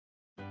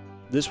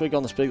this week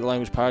on the Speak the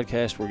Language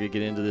podcast, we're going to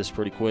get into this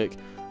pretty quick.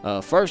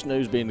 First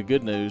news being the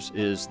good news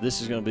is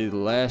this is going to be the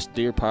last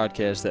deer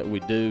podcast that we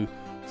do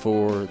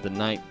for the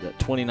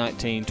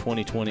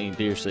 2019-2020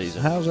 deer season.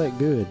 How's that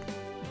good?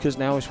 Because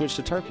now we switch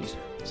to turkeys.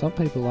 Some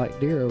people like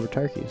deer over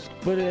turkeys.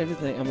 But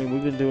everything, I mean,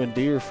 we've been doing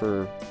deer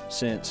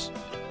since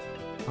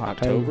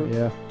October.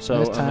 Yeah.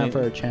 So it's time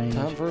for a change.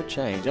 Time for a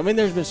change. I mean,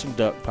 there's been some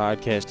duck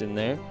podcast in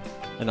there,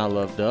 and I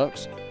love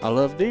ducks. I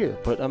love deer.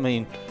 But, I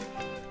mean,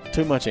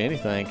 too much of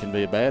anything can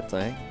be a bad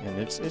thing, and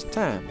it's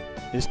time.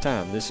 It's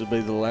time. This will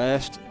be the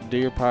last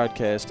deer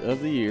podcast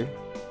of the year,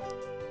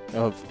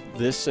 of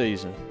this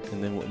season,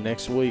 and then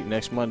next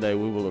Monday,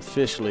 we will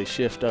officially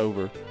shift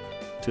over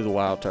to the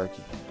wild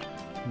turkey.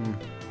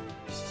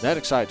 That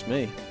excites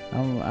me.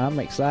 I'm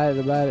excited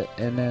about it,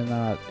 and then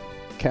I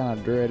kind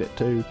of dread it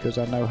too, because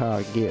I know how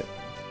I get.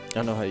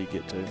 I know how you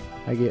get to.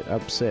 I get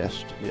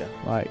obsessed. Yeah.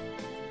 Like,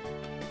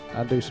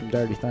 I do some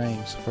dirty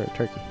things for a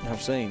turkey.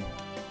 I've seen.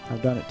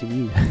 I've done it to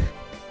you.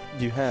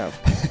 You have.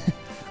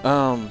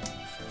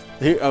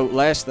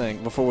 Last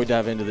thing before we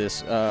dive into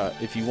this,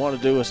 if you want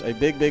to do us a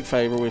big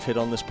favor, we've hit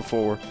on this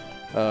before.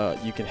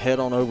 You can head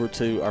on over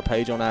to our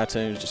page on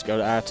iTunes. Just go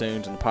to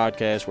iTunes and the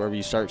podcast, wherever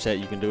you search that.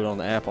 You can do it on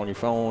the app on your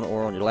phone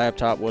or on your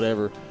laptop,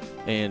 whatever,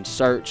 and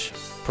search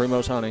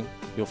Primo's Hunting.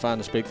 You'll find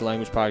the Speak the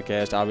Language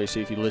podcast.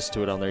 Obviously, if you listen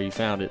to it on there, you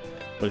found it.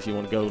 But if you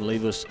want to go and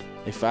leave us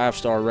a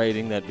 5-star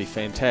rating, that'd be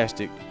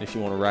fantastic. If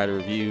you want to write a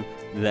review,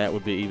 that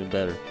would be even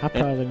better. I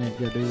probably need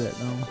to go do that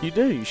now. You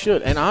do. You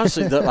should. And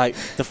honestly, the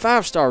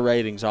 5-star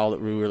rating's all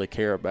that we really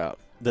care about.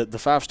 The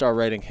 5-star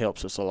rating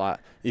helps us a lot.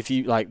 If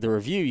you like the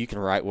review, you can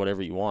write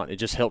whatever you want. It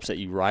just helps that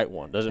you write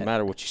one. Doesn't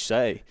matter what you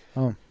say.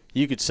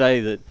 You could say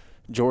that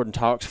Jordan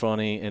talks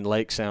funny and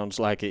Lake sounds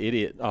like an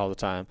idiot all the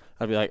time.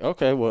 I'd be like,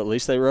 okay, well, at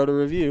least they wrote a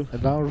review.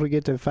 As long as we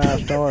get to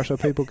 5 stars so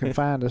people can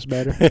find us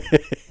better.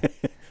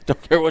 Don't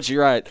care what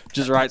you write.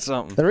 Just write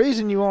something. The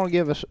reason you want to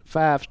give us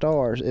 5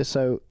 stars is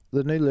so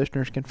the new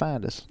listeners can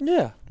find us.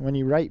 Yeah. When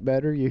you rate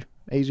better, you're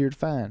easier to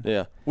find.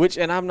 Yeah.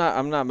 And I'm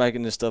not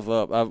making this stuff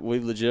up.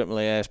 We've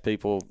legitimately asked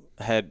people,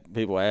 had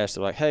people ask,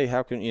 they're like, hey,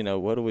 how can,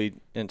 what do we,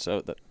 and so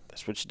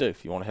that's what you do.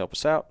 If you want to help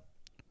us out,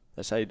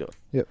 that's how you do it.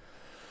 Yep.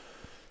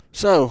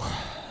 So,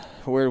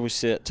 where do we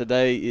sit?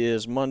 Today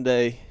is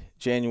Monday,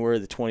 January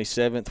the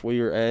 27th.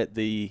 We are at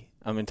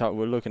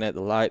we're looking at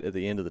the light at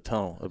the end of the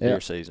tunnel of deer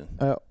season.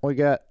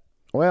 We're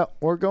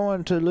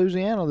going to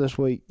Louisiana this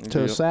week,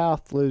 to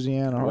South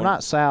Louisiana. Or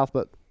not south,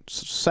 but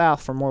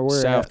south from where we're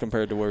at. South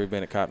compared to where we've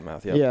been at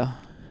Cottonmouth, yep. Yeah.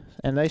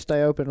 And they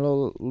stay open a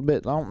little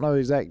bit. I don't know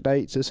exact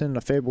dates. It's in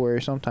the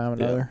February sometime or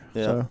another.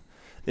 Yeah.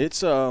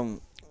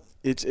 So.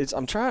 It's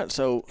I'm trying,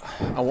 so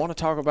I want to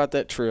talk about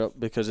that trip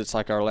because it's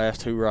like our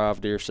last hoorah of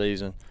deer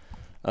season.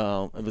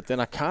 But then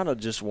I kind of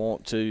just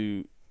want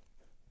to,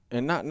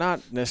 and not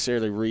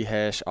necessarily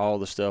rehash all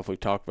the stuff we've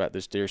talked about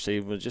this deer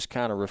season, but just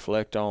kind of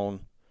reflect on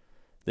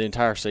the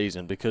entire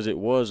season because it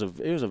was a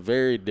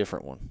very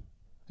different one.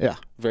 Yeah.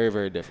 Very,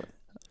 very different.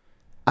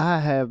 I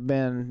have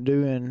been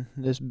doing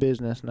this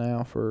business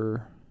now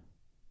for,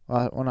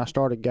 when I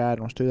started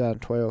guiding was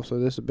 2012, so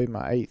this would be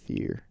my 8th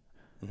year.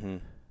 Mm-hmm.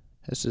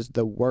 This is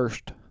the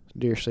worst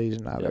deer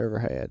season I've ever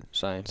had.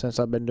 Same. Since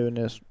I've been doing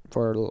this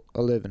for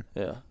a living.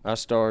 Yeah. I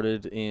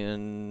started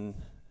in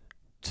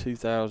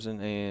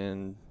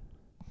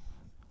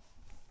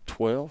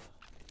 2012.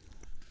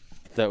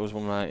 That was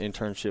when my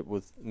internship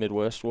with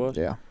Midwest was.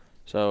 Yeah.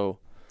 So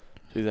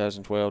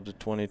 2012 to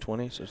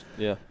 2020. So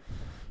yeah.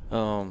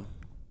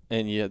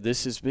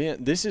 This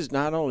has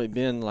not only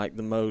been like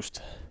the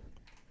most.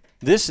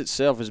 This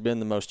itself has been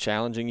the most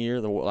challenging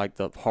year,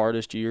 the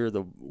hardest year,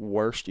 the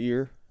worst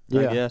year.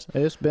 Yeah, I guess.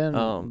 It's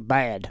been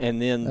bad. And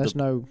then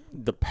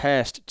the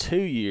past 2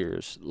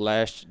 years,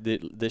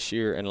 this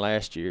year and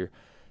last year,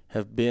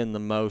 have been the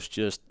most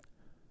just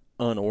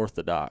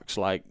unorthodox.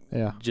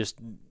 Just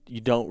you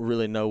don't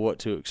really know what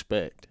to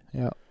expect.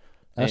 Yeah,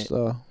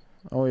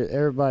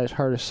 everybody's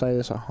heard us say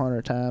this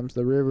 100 times.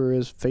 The river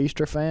is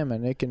feast or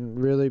famine. It can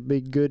really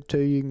be good to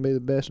you. You can be the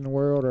best in the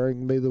world, or it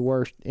can be the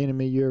worst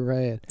enemy you ever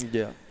had.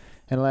 Yeah.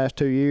 In the last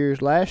 2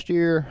 years, last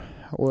year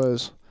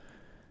was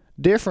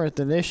different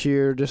than this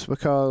year just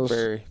because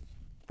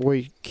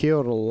we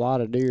killed a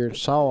lot of deer and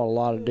saw a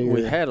lot of deer.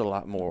 We had a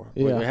lot more.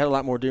 Yeah. We had a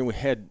lot more deer. We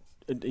had,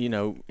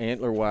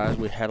 antler-wise,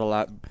 we had a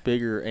lot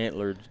bigger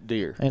antlered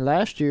deer. And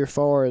last year, as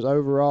far as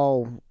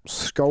overall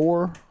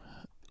score,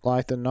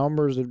 like the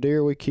numbers of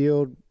deer we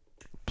killed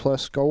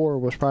plus score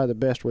was probably the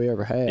best we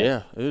ever had.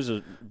 Yeah, it was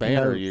a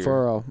banner year.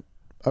 For a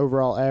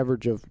overall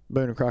average of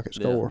Boone and Crockett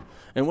score. Yeah.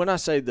 And when I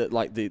say that,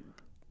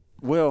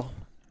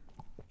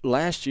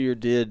 last year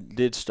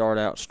did start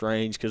out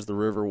strange because the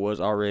river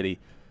was already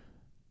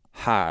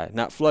high,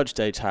 not flood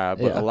stage high,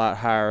 but a lot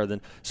higher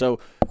than. So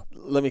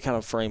let me kind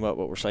of frame up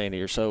what we're saying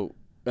here. So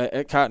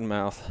at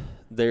Cottonmouth,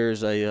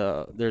 there's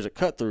a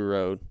cut through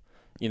road,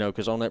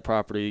 because on that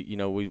property,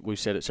 we've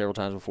said it several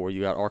times before.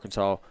 You got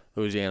Arkansas,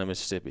 Louisiana,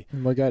 Mississippi.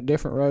 And we got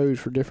different roads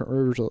for different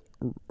rivers,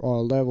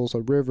 levels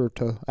of river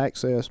to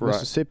access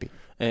Mississippi.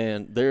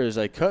 And there is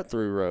a cut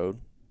through road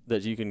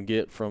that you can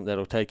get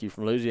that'll take you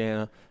from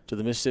Louisiana to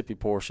the Mississippi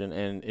portion,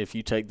 and if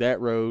you take that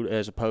road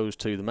as opposed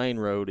to the main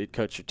road, it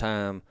cuts your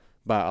time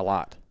by a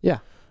lot. Yeah.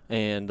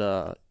 And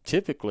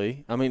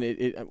typically, I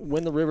mean,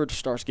 when the river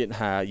starts getting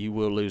high, you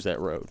will lose that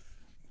road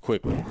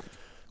quickly.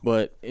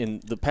 But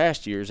in the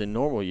past years, in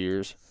normal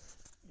years,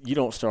 you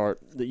don't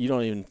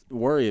even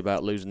worry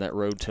about losing that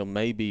road till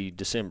maybe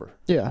December.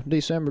 Yeah,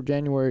 December,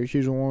 January is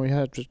usually when we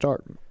have to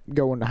start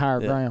going to higher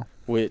ground.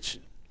 Which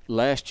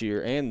last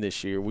year and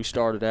this year, we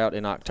started out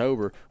in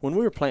October. When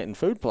we were planting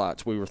food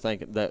plots, we were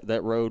thinking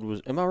that road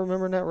was, am I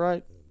remembering that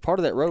right? Part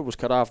of that road was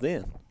cut off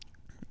then.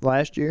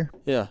 Last year?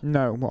 Yeah.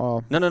 No.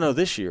 No,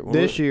 this year.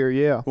 Year,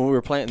 yeah. When we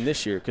were planting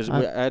this year, because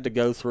I had to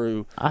go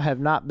through. I have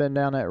not been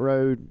down that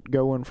road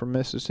going from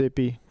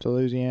Mississippi to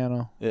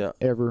Louisiana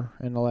ever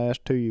in the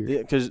last 2 years. Yeah,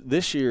 because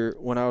this year,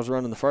 when I was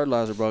running the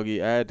fertilizer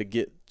buggy, I had to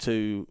get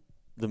to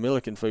the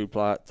Milliken food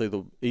plot through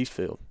the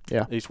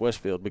east-west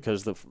field,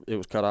 because it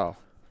was cut off.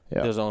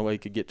 Yeah. That was the only way you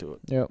could get to it.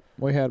 Yep.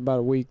 We had about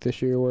a week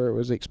this year where it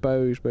was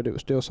exposed, but it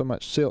was still so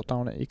much silt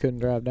on it you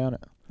couldn't drive down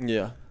it.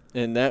 Yeah.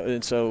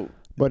 And so.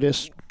 But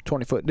it's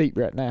 20 foot deep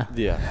right now.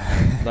 Yeah.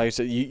 Like I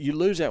said, you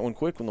lose that one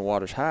quick when the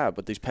water's high,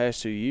 but these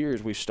past 2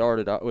 years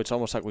it's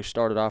almost like we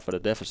started off at a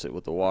deficit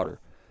with the water.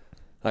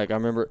 Like I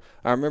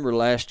remember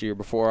last year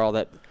before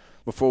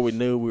we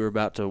knew we were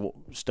about to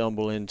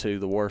stumble into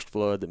the worst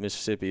flood that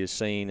Mississippi has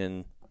seen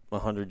in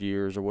 100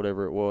 years or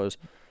whatever it was.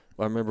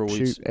 I remember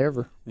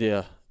ever.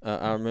 Yeah.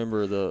 I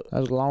remember that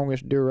was the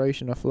longest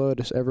duration of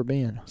flood it's ever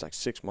been. It's like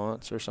 6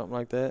 months or something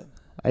like that.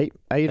 Eight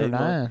or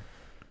 9.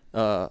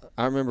 I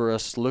remember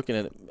us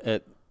looking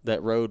at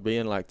that road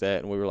being like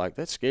that, and we were like,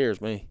 that scares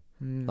me.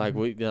 Mm-hmm.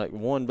 Like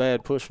one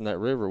bad push from that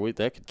river,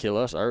 that could kill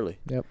us early.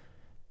 Yep.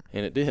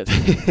 And it did.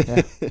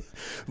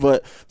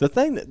 But the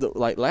thing that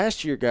like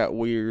last year got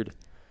weird,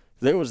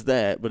 there was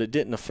that, but it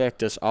didn't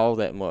affect us all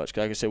that much.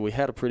 Like I said, we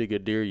had a pretty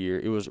good deer year.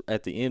 It was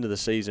at the end of the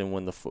season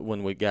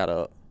when we got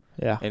up.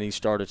 Yeah. And he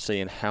started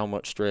seeing how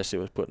much stress it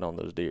was putting on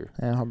those deer.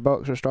 And our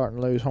bucks are starting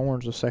to lose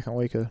horns the second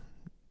week of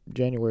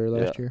January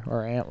last year,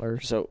 or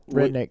antlers. So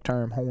redneck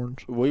term, horns.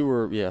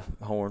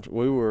 Horns.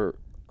 We were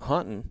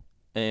hunting,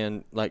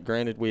 and like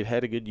granted, we'd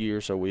had a good year,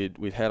 so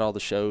we'd had all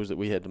the shows that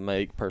we had to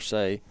make per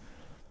se,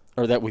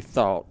 or that we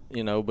thought,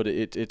 but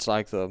it's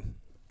like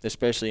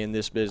especially in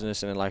this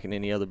business and like in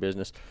any other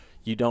business,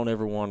 you don't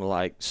ever want to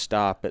like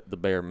stop at the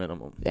bare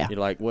minimum. Yeah. You're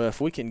like, well, if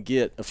we can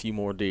get a few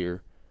more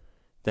deer,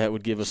 that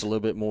would give us a little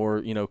bit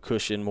more,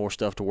 cushion, more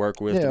stuff to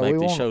work with to make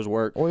these shows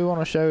work. We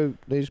want to show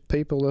these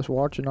people that's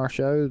watching our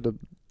show the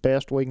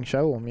best we can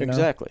show them.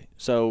 Exactly.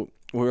 So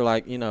we're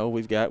like,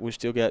 we've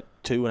still got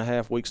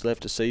 2.5 weeks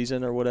left of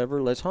season or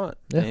whatever. Let's hunt.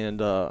 Yeah.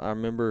 And I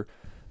remember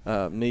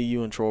me,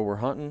 you, and Troy were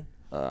hunting.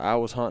 I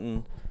was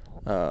hunting.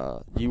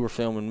 You were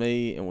filming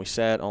me, and we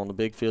sat on the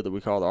big field that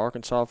we call the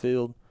Arkansas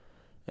field,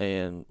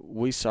 and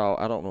we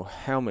saw I don't know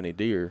how many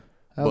deer.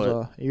 That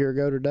was a year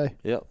ago today.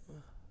 Yep.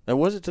 And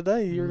was it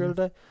today? A year ago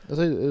today?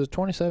 It was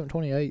 27,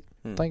 28.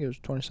 I think it was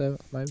 27,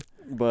 maybe.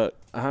 But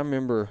I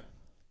remember,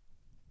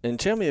 and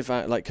tell me if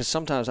because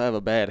sometimes I have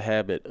a bad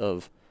habit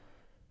of,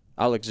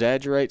 I'll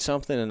exaggerate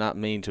something and not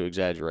mean to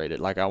exaggerate it.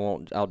 Like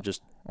I'll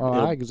just.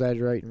 Well, I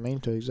exaggerate and mean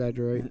to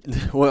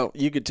exaggerate. Well,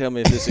 you could tell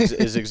me if this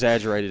is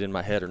exaggerated in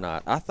my head or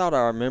not. I thought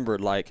I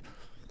remembered like,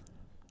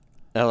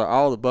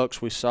 all the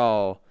bucks we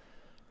saw,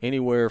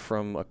 anywhere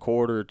from a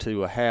quarter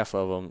to a half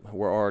of them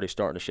were already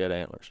starting to shed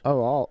antlers.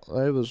 Oh,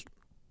 it was.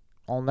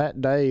 On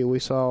that day, we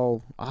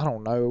saw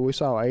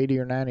 80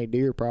 or 90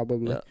 deer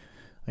probably. Yeah.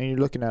 I mean, you're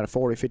looking at a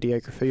 40, 50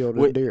 acre field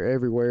of deer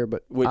everywhere,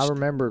 but I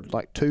remember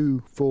like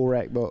 2 full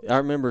rack bucks. I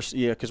remember,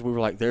 because we were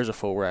like, there's a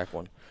full rack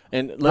one.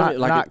 And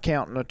not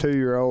counting the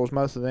 2-year-olds.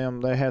 Most of them,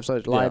 they have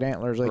such light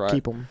antlers, they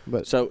keep them.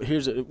 But so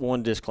here's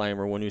one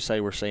disclaimer. When you say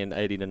we're seeing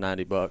 80 to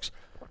 90 bucks,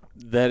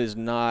 that is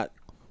not.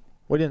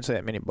 We didn't see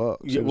that many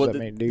bucks. That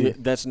many deer.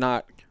 That's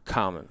not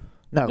common.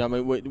 No. I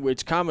mean,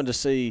 it's common to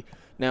see.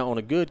 Now, on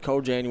a good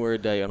cold January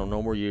day on a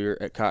normal year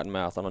at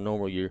Cottonmouth on a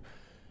normal year,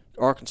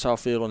 Arkansas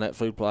field on that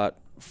food plot,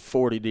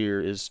 40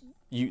 deer is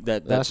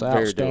that's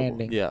very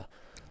outstanding. doable. Yeah.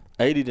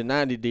 80 to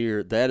 90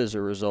 deer, that is a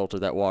result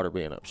of that water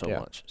being up so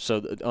much.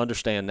 So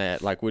understand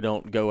that. Like, we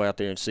don't go out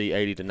there and see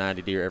 80 to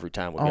 90 deer every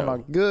time we go. On a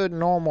good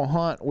normal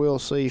hunt, we'll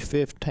see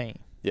 15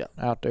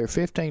 out there,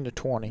 15 to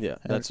 20. Yeah,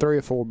 that's 3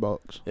 or 4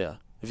 bucks. Yeah.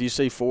 If you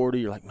see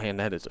 40, you're like, man,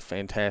 that is a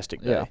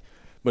fantastic day. Yeah.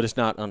 But it's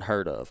not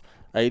unheard of.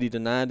 80 to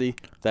 90,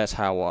 that's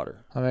high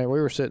water. I mean, we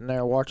were sitting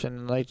there watching,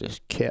 and they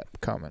just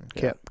kept coming,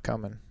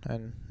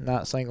 and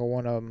not a single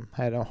one of them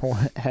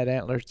had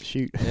antlers to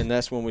shoot. And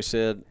that's when we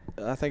said,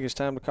 I think it's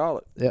time to call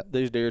it. Yep.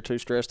 These deer are too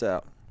stressed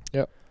out.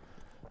 Yep.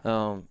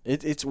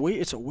 It's weird.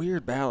 It's a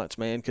weird balance,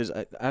 man, because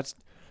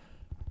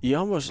you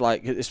almost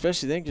like,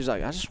 especially then, because I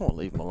just want to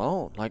leave them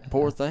alone. Like,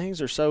 poor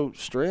things are so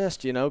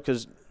stressed,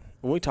 because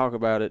when we talk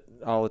about it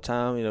all the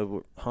time,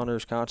 we're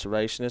hunters,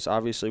 conservationists.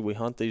 Obviously, we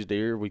hunt these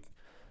deer.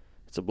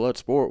 It's a blood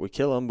sport. We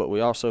kill them, but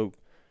we also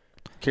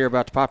care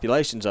about the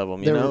populations of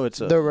them.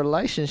 The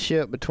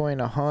relationship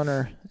between a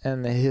hunter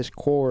and his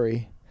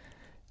quarry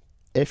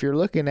if you're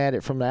looking at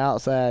it from the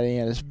outside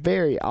in, it's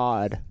very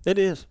odd. It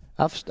is.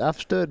 I've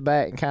stood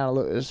back and kind of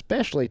looked,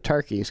 especially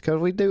turkeys, because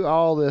we do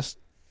all this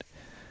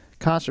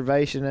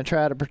conservation and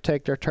try to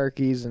protect our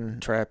turkeys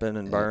and trapping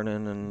and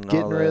burning and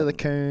getting all that. rid of the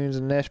coons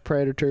and nest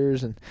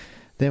predators, and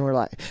then we're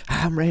like,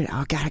 I'm ready.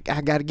 I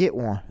gotta get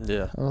one.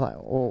 Yeah. I was like,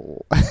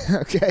 oh,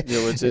 okay.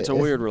 Yeah, it's a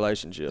weird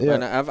relationship, yeah.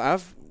 and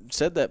I've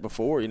said that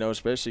before,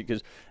 especially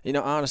because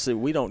honestly,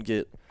 we don't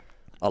get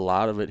a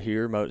lot of it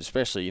here,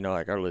 especially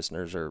like our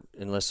listeners are,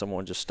 unless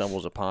someone just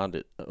stumbles upon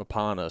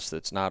us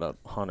that's not a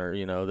hunter,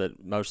 that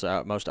most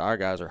of our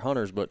guys are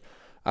hunters. But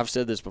I've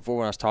said this before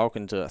when I was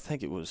talking to, I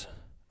think it was,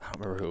 I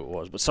don't remember who it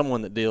was, but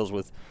someone that deals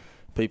with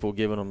people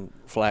giving them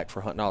flack for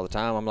hunting all the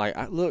time. I'm like,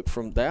 look,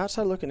 from the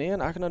outside looking in,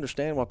 I can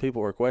understand why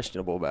people are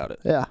questionable about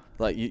it. Yeah.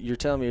 Like you're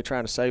telling me you're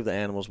trying to save the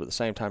animals, but at the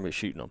same time you're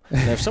shooting them.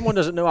 Now, if someone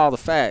doesn't know all the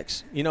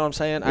facts, you know what I'm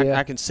saying? Yeah.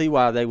 I can see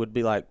why they would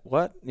be like,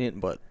 what?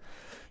 But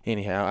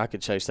anyhow, I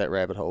could chase that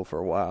rabbit hole for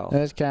a while.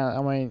 And it's kind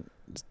of, I mean,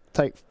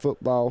 take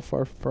football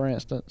for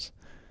instance.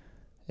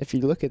 If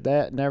you look at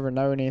that, never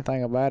know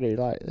anything about it, you're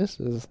like, this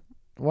is,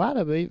 why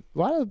do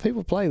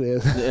people play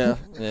this?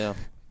 Yeah.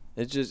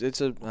 I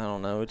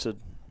don't know.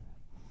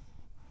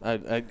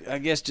 I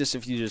guess just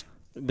if you just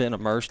been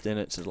immersed in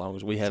it, as long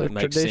as we have it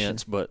makes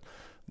sense. But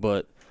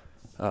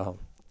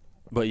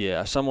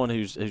yeah, someone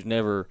who's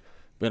never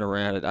been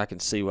around it, I can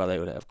see why they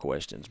would have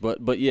questions.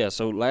 But yeah,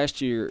 so last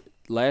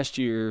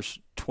year's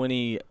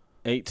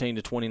 2018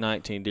 to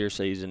 2019 deer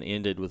season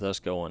ended with us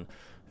going,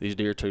 these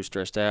deer are too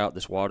stressed out.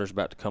 This water's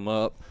about to come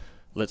up.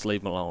 Let's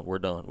leave them alone. We're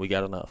done. We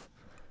got enough.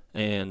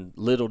 And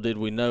little did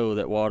we know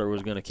that water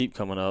was going to keep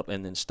coming up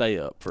and then stay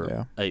up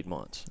for 8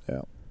 months.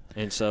 Yeah.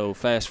 And so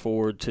fast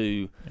forward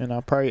to... And I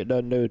pray it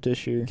doesn't do it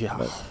this year. Yeah.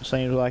 But it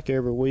seems like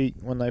every week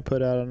when they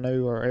put out a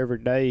new, or every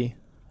day,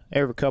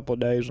 every couple of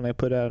days when they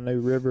put out a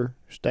new river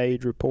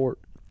stage report,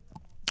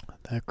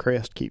 the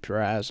crest keeps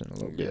rising a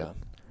little bit. Yeah.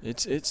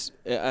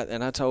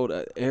 And I told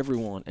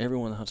everyone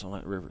that hunts on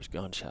that river is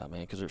gun shy, man,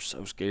 because they're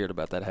so scared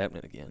about that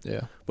happening again.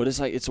 Yeah. But it's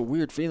like, it's a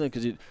weird feeling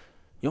because you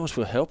almost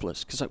feel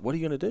helpless. Because, like, what are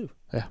you going to do?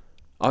 Yeah.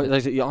 All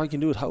you can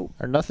do is hope.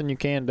 There's nothing you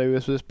can do.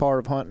 It's this part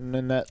of hunting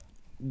in that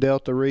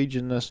Delta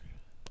region. This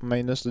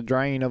is the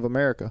drain of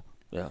America.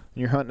 Yeah.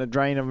 You're hunting the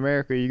drain of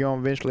America, you're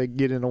going to eventually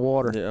get in the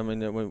water. Yeah, I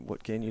mean,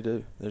 what can you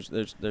do?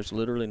 There's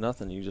literally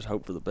nothing. You just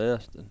hope for the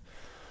best.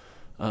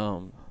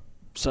 And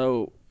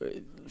so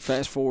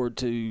fast forward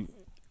to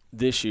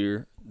this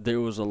year,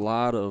 there was a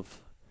lot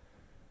of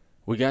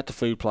 – we got the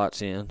food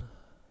plots in.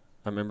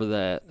 I remember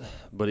that.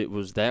 But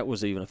that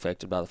was even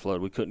affected by the flood.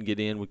 We couldn't get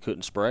in. We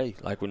couldn't spray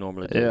like we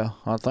normally do. Yeah,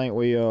 I think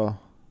we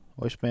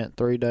spent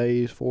 4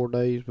 days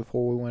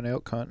before we went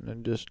elk hunting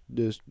and just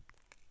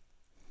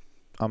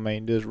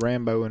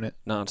Ramboing it.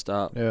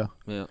 Nonstop.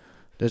 Yeah.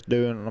 Just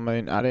doing,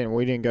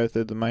 we didn't go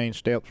through the main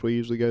steps we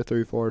usually go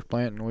through for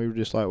planting. We were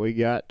just like, we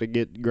got to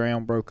get the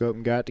ground broke up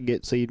and got to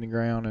get seed in the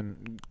ground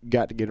and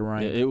got to get a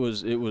rain. Yeah, it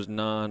was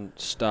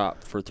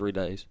nonstop for 3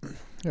 days.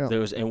 Yeah.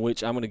 In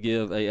which I'm going to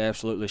give a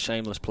absolutely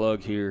shameless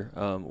plug here.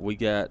 We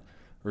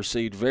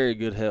received very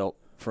good help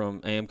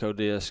from AMCO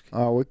Disc.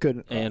 Oh, we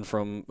couldn't. And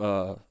from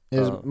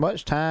as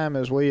much time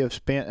as we have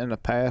spent in the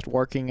past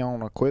working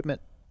on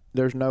equipment,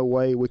 there's no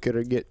way we could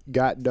have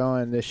got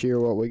done this year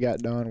what we got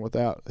done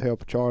without the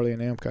help of Charlie and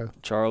AMCO.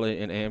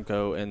 Charlie and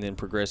AMCO, and then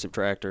Progressive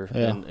Tractor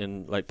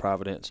in Lake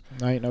Providence.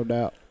 Ain't no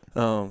doubt.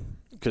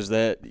 Because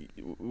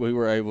we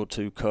were able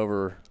to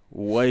cover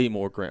way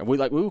more ground. We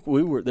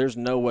were. There's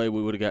no way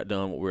we would have got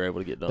done what we were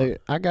able to get done. Dude,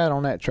 I got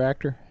on that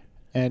tractor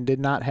and did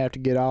not have to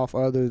get off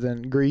other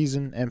than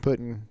greasing and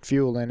putting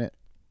fuel in it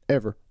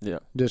ever. Yeah.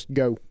 Just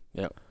go.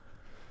 Yeah.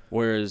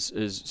 Whereas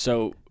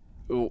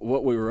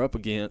what we were up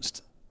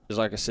against is,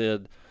 like I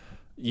said,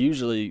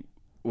 usually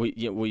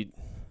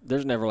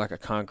there's never like a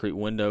concrete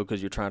window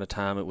because you're trying to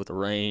time it with the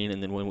rain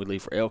and then when we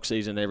leave for elk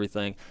season and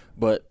everything.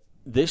 But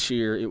this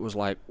year it was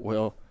like,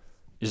 well,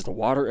 is the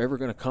water ever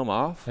going to come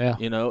off? Yeah.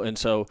 And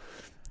so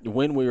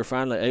when we were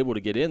finally able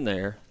to get in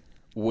there,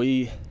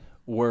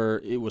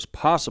 it was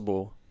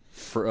possible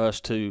for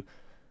us to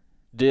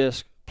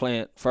disc,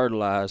 plant,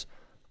 fertilize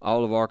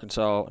all of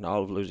Arkansas and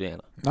all of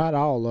Louisiana. Not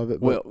all of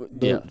it, but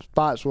the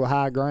spots with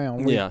high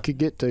ground we could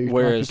get to.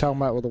 Whereas, like you're talking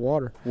about with the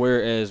water.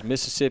 Whereas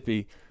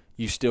Mississippi,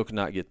 you still could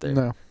not get there.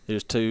 No. It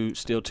was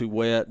still too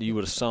wet. You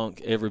would have sunk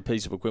every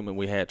piece of equipment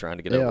we had trying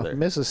to get over there.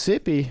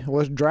 Mississippi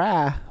was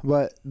dry,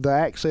 but the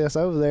access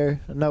over there,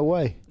 no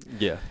way.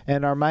 Yeah.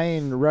 And our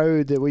main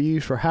road that we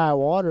use for high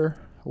water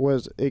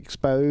was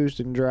exposed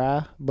and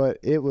dry, but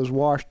it was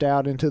washed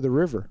out into the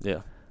river.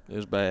 Yeah. It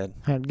was bad.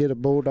 Had to get a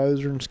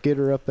bulldozer and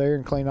skidder up there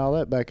and clean all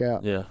that back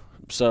out. Yeah.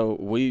 So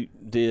we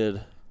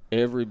did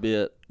every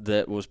bit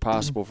that was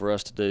possible for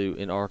us to do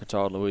in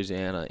Arkansas and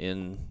Louisiana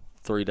in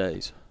 3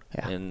 days.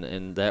 Yeah.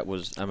 And that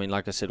was,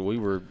 like I said, we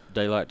were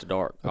daylight to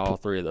dark all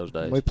 3 of those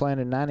days. We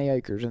planted 90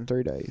 acres in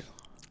 3 days.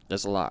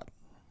 That's a lot.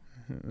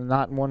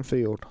 Not in one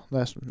field.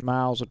 That's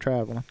miles of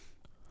traveling.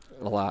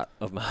 A lot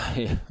of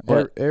my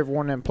every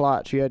one of them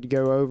plots you had to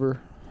go over.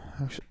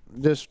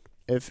 Just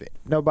if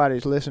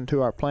nobody's listened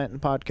to our planting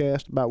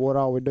podcast about what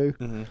all we do,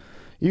 Mm-hmm.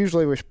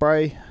 usually we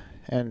spray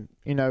and,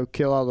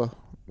 kill all the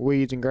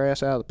weeds and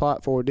grass out of the plot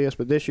before we did.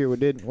 But this year we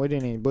didn't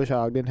even bush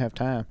hog, didn't have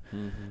time.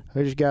 Mm-hmm.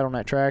 We just got on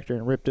that tractor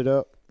and ripped it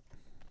up.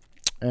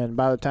 And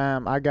by the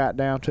time I got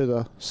down to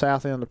the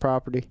south end of the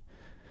property,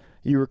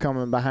 you were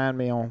coming behind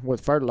me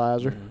with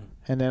fertilizer. Mm-hmm.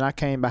 And then I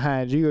came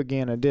behind you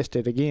again and dissed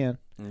it again.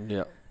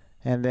 Yeah.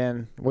 And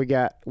then we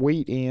got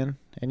wheat in,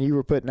 and you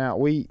were putting out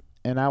wheat,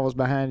 and I was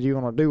behind you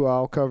on a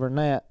do-all covering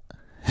that.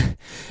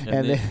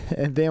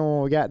 and then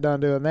when we got done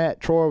doing that,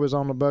 Troy was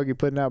on the buggy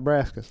putting out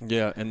brassicas.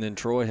 Yeah, and then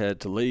Troy had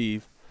to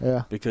leave.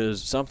 Yeah.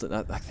 Because something,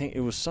 I think it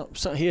was some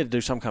he had to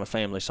do some kind of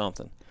family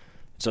something.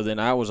 So then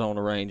I was on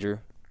the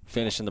Ranger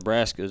finishing the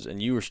brassicas,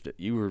 and you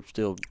were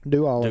still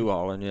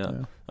do-alling.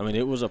 Yeah. I mean,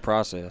 it was a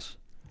process.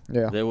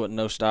 Yeah. There wasn't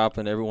no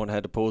stopping. Everyone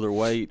had to pull their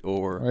weight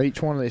or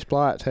each one of these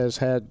plots has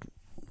had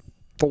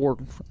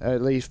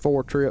at least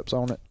four trips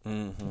on it.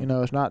 Mm-hmm.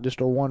 It's not just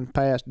a one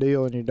pass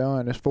deal and you're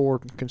done. It's 4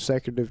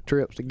 consecutive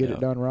trips to get it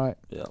done right.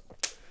 Yeah.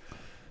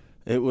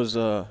 It was,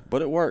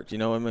 but it worked. I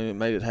mean, it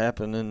made it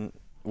happen, and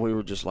we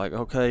were just like,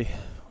 okay,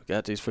 we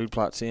got these food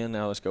plots in.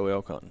 Now let's go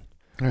elk hunting.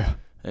 Yeah.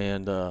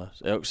 And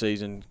elk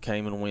season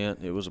came and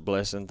went. It was a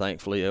blessing.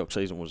 Thankfully, elk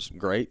season was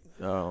great.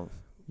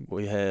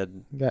 We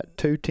got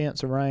 2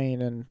 tenths of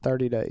rain in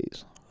 30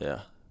 days.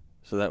 Yeah.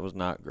 So that was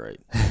not great.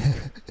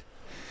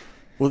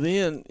 Well,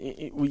 then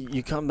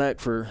you come back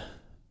for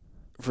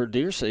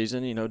deer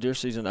season, deer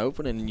season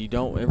opening,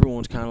 and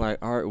everyone's kind of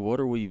like, all right, what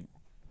are we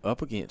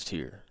up against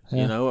here?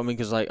 Yeah. I mean,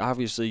 because like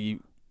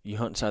obviously you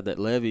hunt inside that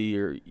levee,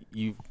 or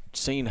you've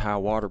seen high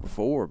water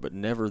before, but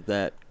never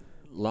that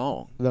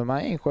long. The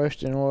main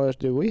question was,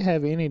 do we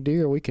have any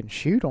deer we can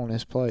shoot on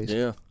this place?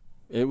 Yeah.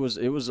 It was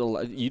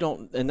you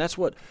don't, and that's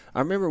what I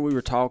remember. We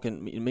were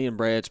talking. Me and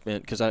Brad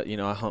spent, because I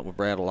hunt with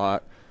Brad a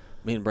lot.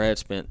 Me and Brad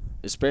spent,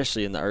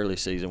 especially in the early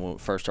season when we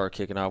first started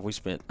kicking off, we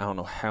spent I don't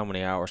know how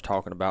many hours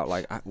talking about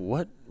like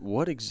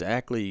what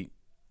exactly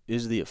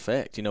is the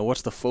effect?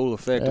 What's the full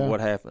effect of what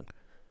happened?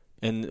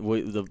 And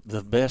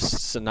the best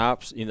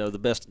synopsis,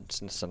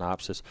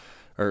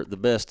 or the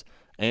best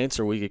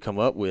answer we could come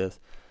up with,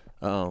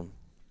 and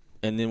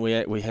then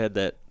we had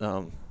that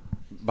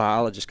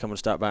biologist come and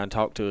stop by and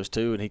talk to us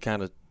too, and he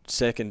kind of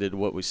seconded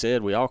what we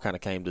said. We all kind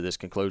of came to this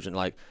conclusion,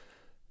 like,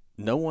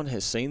 no one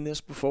has seen this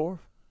before.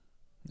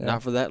 Yeah.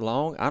 Not for that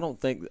long. I don't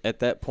think at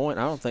that point,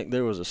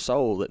 there was a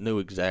soul that knew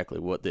exactly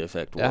what the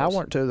effect was. Yeah, I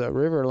went to the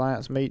River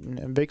Alliance meeting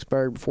in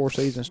Vicksburg before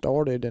season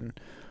started, and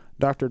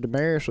Dr.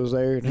 Damaris was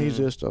there, and he's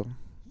just a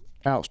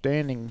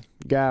outstanding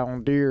guy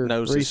on deer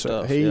knows research. His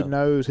stuff, he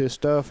knows his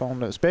stuff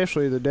on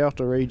especially the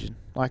Delta region.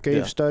 Like,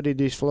 he's studied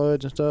these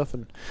floods and stuff,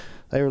 and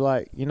they were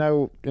like,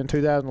 in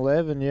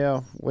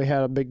 2011, we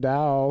had a big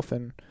die-off,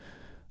 and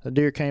the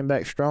deer came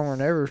back stronger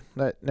than ever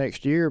that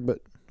next year, but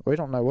we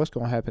don't know what's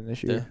going to happen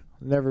this year. Yeah.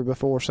 Never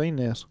before seen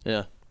this.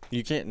 Yeah.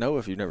 You can't know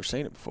if you've never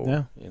seen it before.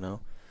 Yeah.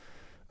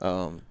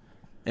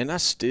 And I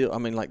still, I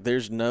mean, like,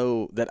 there's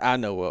no, that I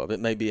know of, it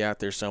may be out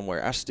there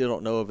somewhere, I still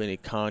don't know of any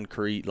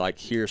concrete, like,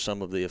 here's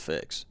some of the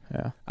effects.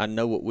 Yeah. I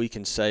know what we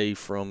can say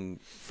from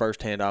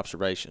firsthand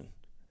observation.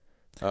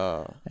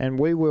 And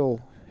we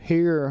will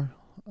hear,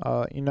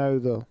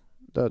 the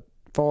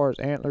far as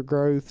antler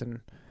growth and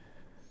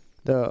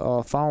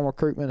the fawn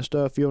recruitment and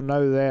stuff, you'll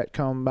know that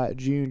come about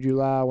June,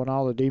 July, when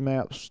all the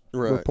DMAPs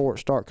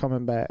reports start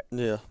coming back.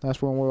 Yeah.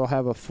 That's when we'll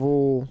have a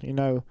full,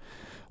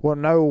 we'll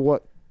know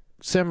what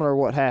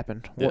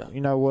happened.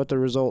 Yeah. What the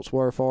results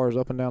were as far as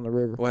up and down the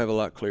river. We'll have a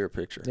lot clearer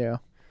picture. Yeah.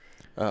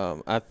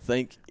 I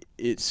think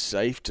it's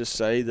safe to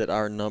say that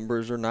our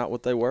numbers are not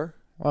what they were.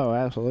 Oh,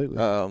 absolutely.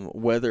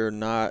 Whether or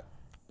not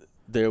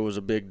there was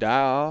a big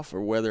die-off,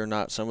 or whether or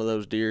not some of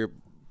those deer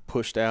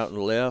pushed out and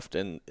left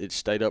and it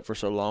stayed up for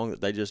so long that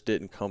they just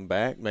didn't come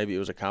back. Maybe it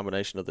was a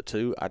combination of the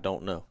two. I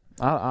don't know.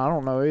 I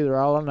don't know either.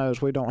 All I know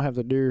is we don't have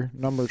the deer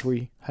numbers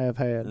we have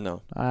had.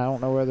 No. I don't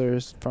know whether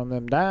it's from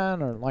them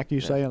dying or, like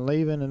you say, and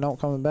leaving and not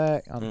coming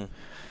back.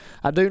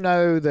 I do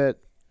know that,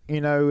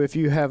 if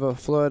you have a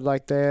flood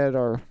like that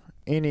or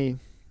any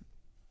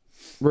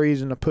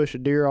reason to push a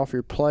deer off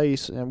your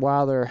place and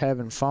while they're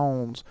having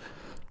fawns,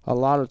 a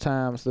lot of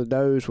times the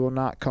does will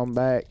not come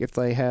back if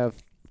they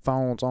have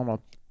fawns on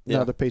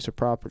another piece of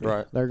property.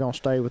 Right. They're going to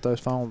stay with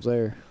those fawns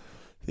there.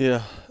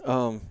 Yeah.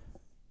 The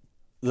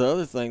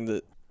other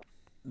thing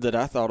that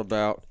I thought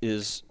about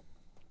is,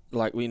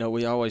 like,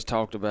 we always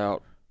talked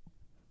about,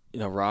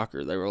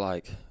 Rocker. They were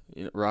like,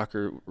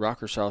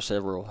 Rocker saw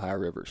several high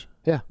rivers.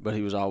 Yeah. But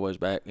he was always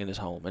back in his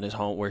home. And his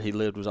home where he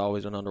lived was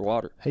always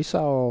underwater. He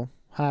saw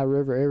high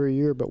river every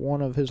year but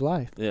one of his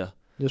life. Yeah.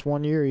 Just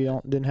 1 year he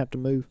didn't have to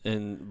move.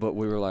 But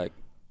we were like,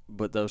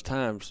 but those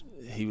times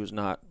he was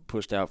not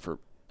pushed out for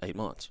 8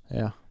 months.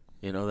 Yeah.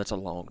 That's a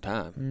long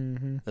time.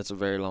 Mm-hmm. That's a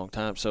very long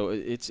time. So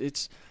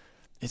it's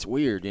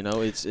weird,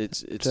 It's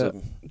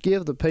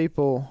give the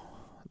people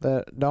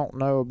that don't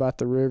know about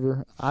the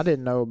river. I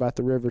didn't know about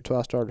the river till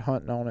I started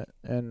hunting on it.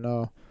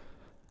 And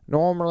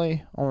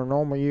normally, on a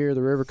normal year,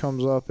 the river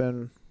comes up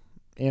in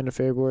end of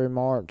February,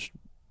 March,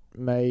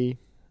 May,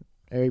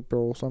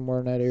 April, somewhere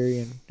in that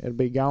area, and it'll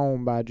be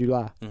gone by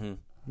July. Mm-hmm.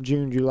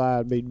 June, July,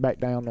 it'll be back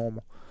down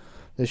normal.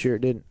 This year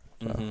it didn't.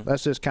 So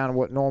that's just kind of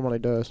what normally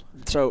does.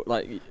 So,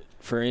 like,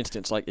 for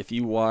instance, like if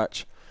you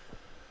watch,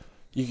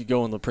 you could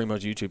go on the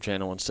Primos YouTube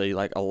channel and see,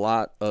 like, a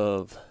lot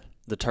of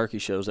the turkey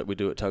shows that we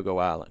do at Togo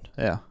Island.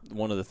 Yeah.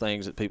 One of the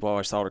things that people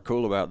always thought are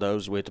cool about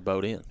those is we had to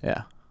boat in.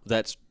 Yeah.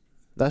 That's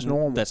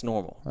normal. That's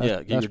normal.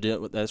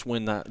 That's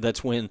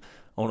when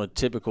on a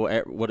typical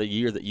what a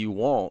year that you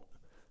want,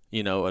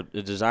 you know, a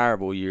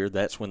desirable year,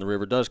 that's when the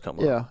river does come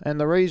up. Yeah, and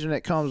the reason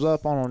it comes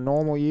up on a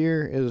normal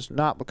year is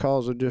not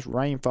because of just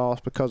rainfall,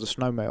 it's because of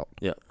snow melt.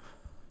 Yeah.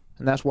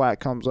 And that's why it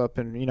comes up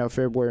in, you know,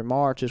 February,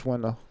 March is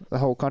when the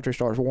whole country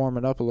starts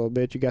warming up a little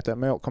bit. You got that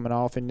melt coming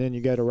off, and then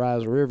you go to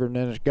rise the river, and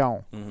then it's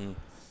gone. Mm-hmm.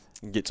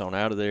 It gets on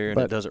out of there, and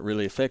it doesn't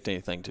really affect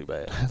anything too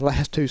bad. The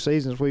last 2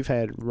 seasons we've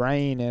had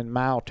rain and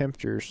mild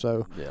temperatures,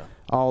 so yeah,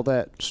 all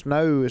that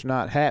snow is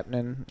not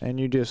happening, and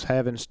you're just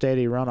having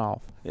steady runoff.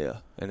 Yeah,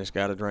 and it's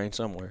got to drain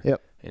somewhere.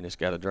 Yep. And it's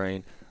got to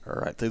drain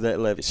right through that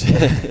levee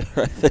system.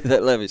 Right through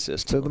that levee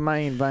system. To the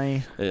main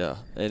vein. Yeah,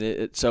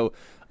 and so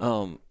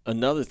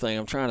another thing,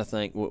 I'm trying to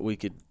think what we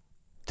could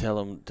tell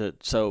them to.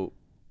 So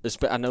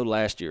I know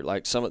last year,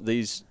 like some of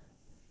these,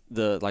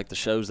 the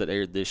shows that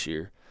aired this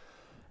year,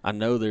 I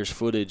know there's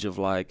footage of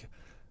like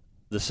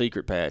the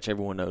secret patch.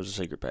 Everyone knows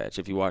the secret patch.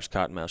 If you watch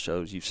Cottonmouth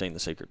shows, you've seen the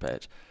secret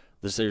patch.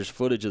 There's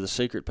footage of the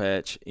secret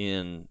patch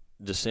in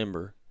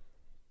December,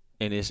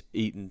 and it's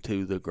eaten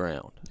to the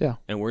ground. Yeah.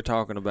 And we're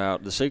talking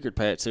about the secret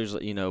patch. There's,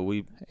 you know,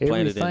 we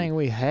planted everything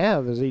we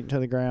have is eaten to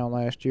the ground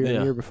last year, and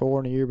the year before,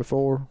 and the year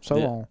before, so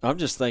on. I'm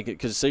just thinking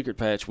because secret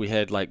patch, we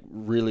had like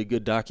really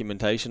good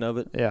documentation of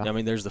it. Yeah. I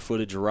mean, there's the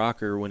footage of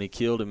Rocker when he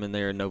killed him in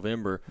there in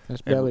November.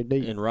 It's belly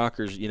deep. And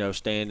Rocker's, you know,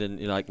 standing,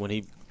 you know, like when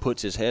he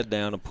puts his head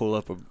down to pull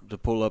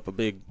up a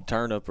big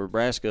turnip or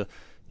brassica,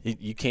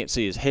 you can't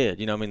see his head.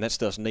 You know, I mean, that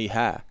stuff's knee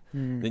high.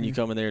 Mm-hmm. Then you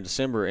come in there in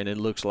December, and it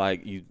looks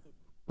like you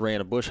ran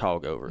a bush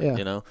hog over it,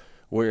 you know.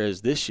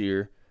 Whereas this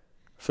year,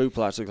 food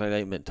plots look like they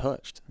ain't been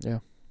touched. Yeah.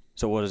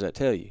 So what does that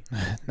tell you?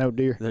 No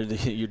deer.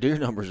 Your deer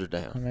numbers are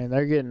down. I mean,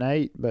 they're getting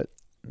ate, but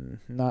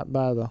not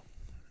by the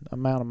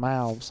amount of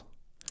mouths.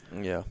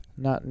 Yeah.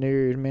 Not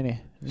near as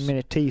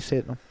many teeth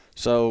hitting them.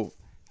 So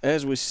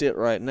as we sit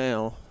right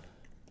now,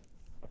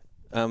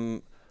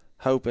 I'm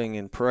hoping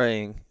and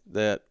praying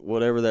that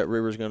whatever that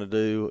river's going to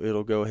do,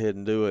 it'll go ahead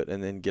and do it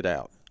and then get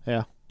out.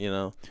 Yeah. You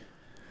know?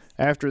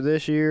 After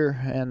this year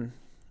and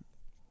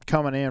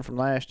coming in from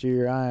last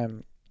year, I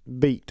am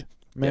beat,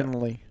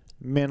 mentally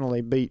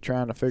beat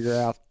trying to figure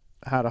out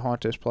how to hunt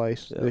this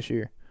place this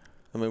year.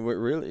 I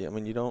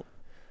mean, you don't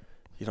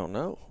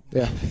know.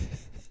 Yeah.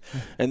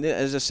 And then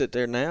as I sit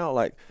there now,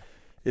 like,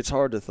 it's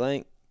hard to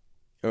think,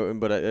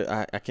 but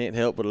I can't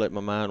help but let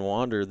my mind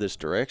wander this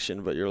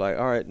direction. But you're like,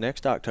 all right,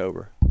 next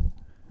October,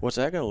 what's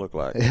that going to look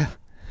like? Yeah.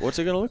 What's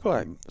it going to look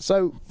like?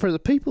 So for the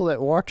people that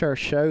watch our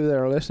show that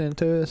are listening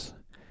to us,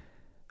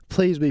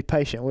 please be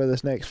patient with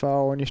us next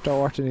fall when you start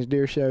watching these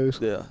deer shows.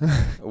 Yeah.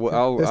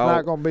 Well, it's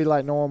not going to be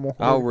like normal.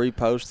 I'll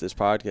repost this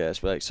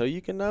podcast back so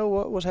you can know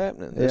what was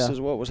happening. This is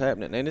what was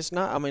happening. And it's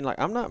not, I mean, like,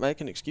 I'm not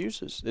making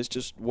excuses. It's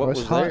just what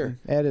was hunting.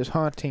 there. It is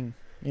hunting.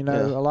 You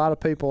know, a lot of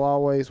people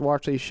always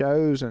watch these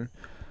shows and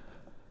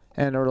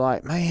they're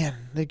like, man,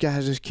 these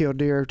guys just kill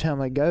deer every time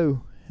they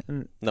go.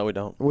 And no, we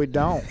don't. We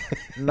don't.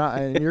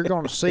 And you're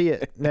going to see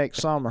it next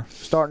summer.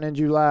 Starting in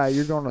July,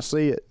 you're going to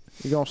see it.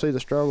 You're going to see the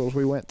struggles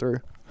we went through.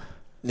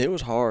 It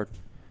was hard.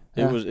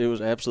 It was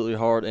absolutely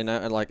hard, and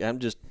I'm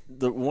just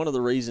one of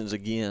the reasons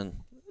again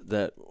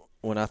that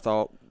when I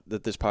thought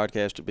that this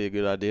podcast would be a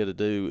good idea to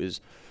do is,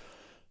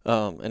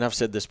 and I've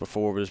said this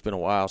before, but it's been a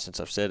while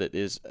since I've said it,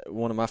 is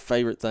one of my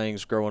favorite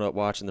things growing up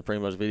watching the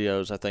Primos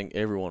videos. I think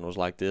everyone was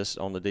like this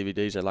on the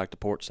DVDs. They liked the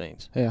porch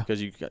scenes,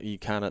 because you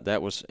kind of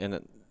it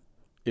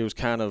was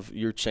kind of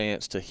your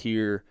chance to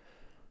hear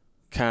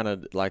kind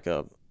of like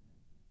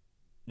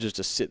just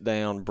a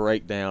sit-down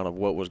breakdown of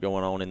what was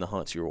going on in the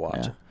hunts you were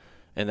watching. Yeah.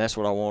 And that's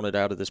what I wanted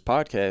out of this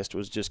podcast,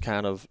 was just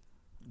kind of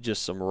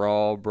just some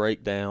raw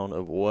breakdown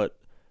of what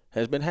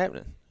has been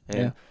happening.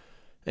 And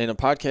a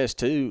podcast,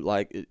 too,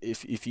 like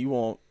if you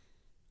want,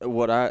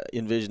 what I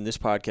envision this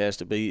podcast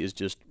to be is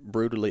just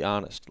brutally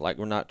honest. Like,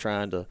 we're not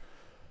trying to,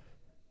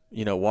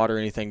 you know, water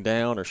anything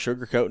down or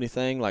sugarcoat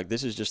anything. Like,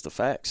 this is just the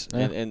facts.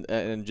 Yeah.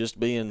 And just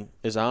being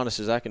as honest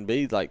as I can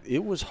be. Like,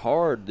 it was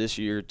hard this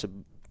year to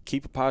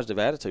keep a positive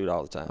attitude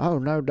all the time. Oh,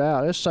 no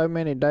doubt. There's so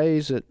many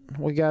days that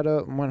we got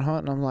up and went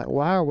hunting. I'm like,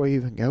 why are we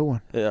even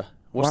going? Yeah.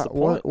 What's the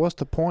point? What's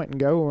the point in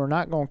going? We're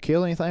not going to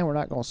kill anything. We're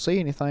not going to see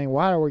anything.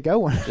 Why are we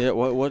going? Yeah.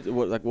 What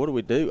do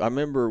we do? I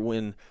remember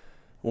when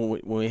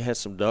we had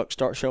some ducks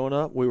start showing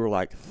up, we were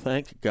like,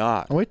 thank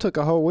God. We took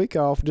a whole week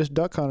off, just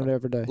duck hunted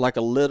every day. Like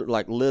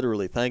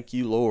literally, thank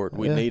you, Lord.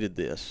 We needed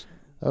this.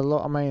 I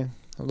mean,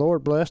 the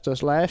Lord blessed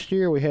us. Last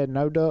year we had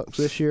no ducks.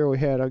 This year we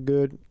had a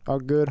good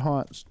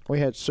hunts. We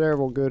had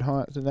several good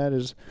hunts, and that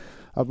is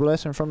a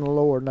blessing from the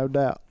Lord, no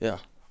doubt. Yeah,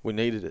 we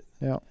needed it.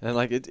 Yeah. And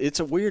like it's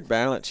a weird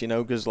balance, you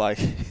know, because like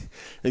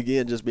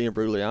again, just being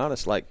brutally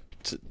honest, like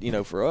you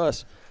know, for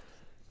us,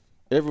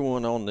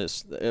 everyone on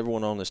this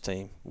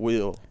team,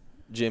 Will,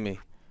 Jimmy,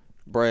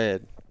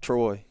 Brad,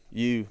 Troy,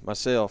 you,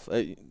 myself.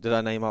 Did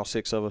I name all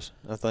 6 of us?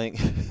 I think.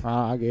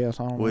 I guess.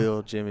 I don't know.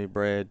 Will, Jimmy,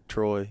 Brad,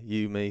 Troy,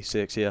 you, me,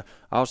 6. Yeah,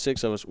 all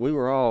 6 of us. We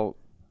were all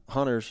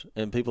hunters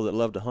and people that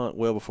loved to hunt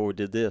well before we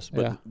did this.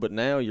 But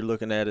now you're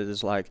looking at it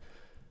as like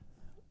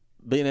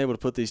being able to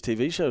put these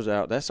TV shows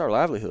out. That's our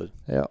livelihood.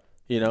 Yeah.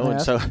 You know,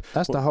 yeah, and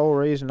that's the whole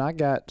reason I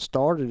got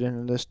started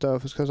into this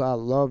stuff is because I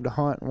loved to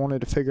hunt and wanted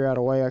to figure out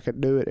a way I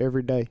could do it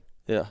every day.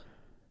 Yeah.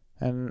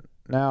 And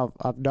now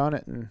I've done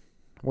it, and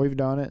we've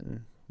done it,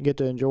 and get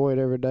to enjoy it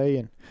every day.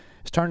 And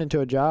it's turned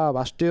into a job.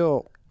 I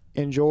still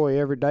enjoy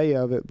every day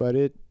of it, but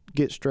it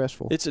gets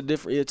stressful. It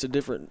adds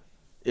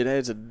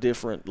a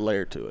different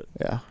layer to it.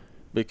 Yeah.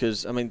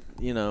 Because, I mean,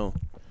 you know,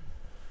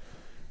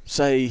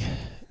 say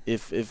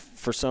if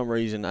for some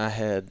reason I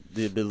had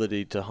the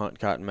ability to hunt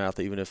cottonmouth,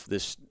 even if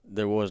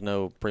there was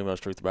no Primo's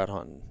Truth About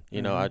Hunting,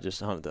 you know, I just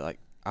hunted there. Like,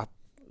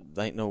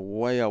 there ain't no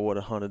way I would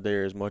have hunted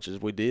there as much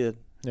as we did.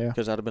 Yeah.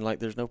 Because I'd have been like,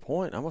 there's no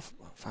point. I'm going to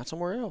find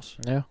somewhere else.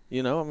 Yeah.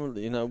 You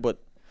know, but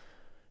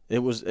it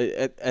was,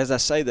 as I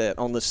say that,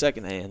 on the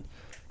second hand,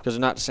 because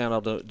not to sound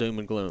all doom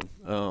and gloom,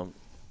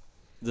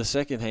 the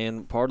second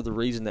hand, part of the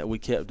reason that we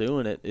kept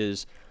doing it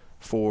is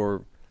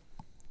for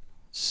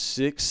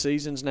 6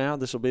 seasons now,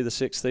 this will be the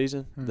 6th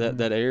season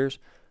that airs,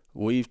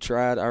 we've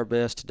tried our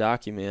best to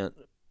document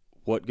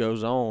what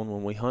goes on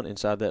when we hunt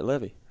inside that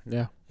levee.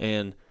 Yeah.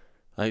 And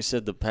like I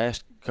said, the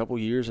past couple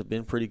years have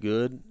been pretty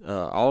good.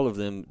 All of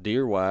them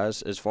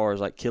deer-wise, as far as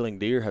like killing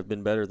deer, have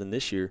been better than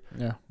this year.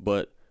 Yeah.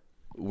 But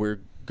we're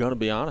going to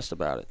be honest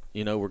about it.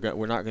 You know, we're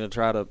not going to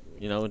try to,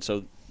 you know, and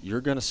so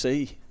you're going to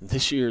see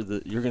this year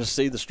you're going to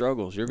see the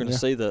struggles. You're going to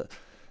see the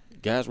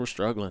guys, we're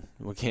struggling.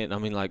 We can't. I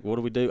mean, like, what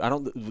do we do?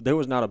 There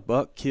was not a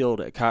buck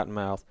killed at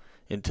Cottonmouth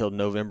until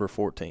November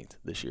 14th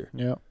this year.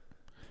 Yep.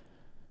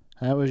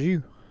 That was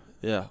you.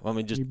 Yeah, I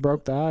mean, just you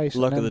broke the ice.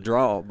 Luck of the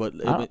draw. But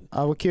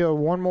we killed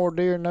 1 more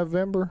deer in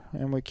November,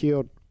 and we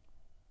killed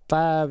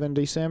 5 in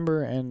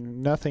December,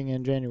 and nothing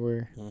in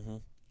January. Mm-hmm.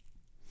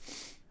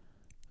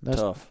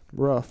 That's tough.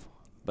 Rough.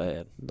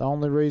 Bad. The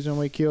only reason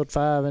we killed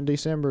 5 in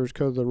December is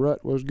because the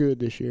rut was good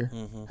this year.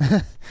 Mm-hmm.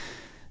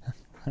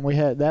 And we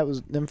had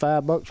them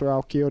 5 bucks were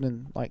all killed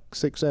in like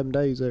 6-7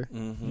 days there.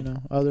 Mm-hmm. You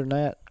know, other than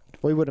that,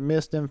 if we would have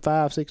missed them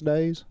 5-6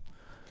 days,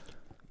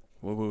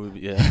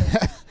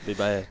 be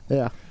bad.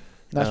 Yeah,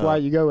 that's why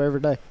you go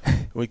every day.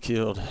 We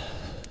killed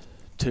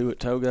 2 at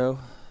Togo.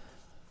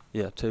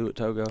 Yeah, 2 at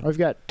Togo. We've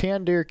got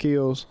 10 deer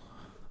kills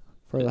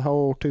for the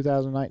whole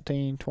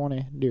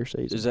 2019-20 deer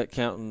season. Is that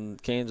counting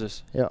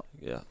Kansas? Yep.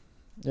 Yeah.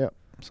 Yep.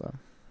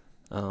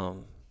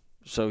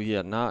 So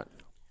yeah, not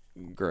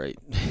great.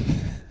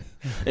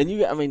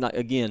 And I mean, like,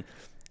 again,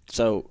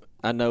 so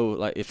I know,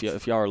 like, if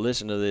y'all are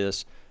listening to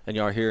this and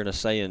y'all are hearing us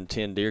saying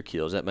 10 deer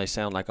kills, that may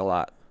sound like a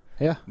lot.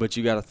 Yeah. But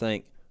you got to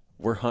think,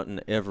 we're hunting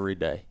every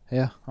day.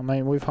 Yeah. I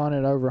mean, we've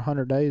hunted over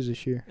 100 days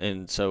this year.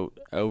 And so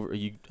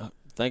you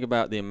think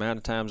about the amount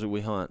of times that we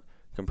hunt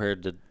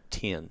compared to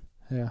 10.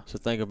 Yeah. So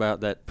think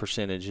about that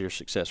percentage, your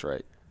success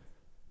rate.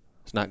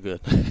 It's not good.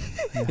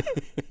 Yeah.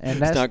 And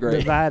that's not great.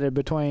 Divided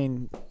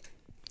between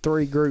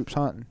 3 groups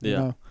hunting. Yeah. You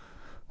know,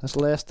 that's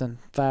less than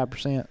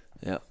 5%.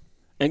 Yeah.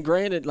 And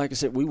granted, like I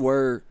said, we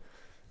were,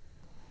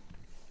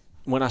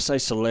 when I say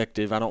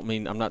selective,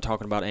 I'm not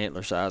talking about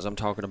antler size. I'm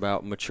talking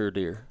about mature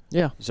deer.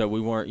 Yeah. So we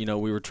weren't,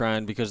 we were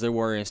trying, because there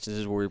were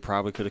instances where we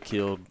probably could have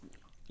killed,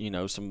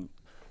 some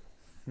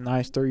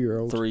nice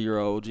 3-year-olds.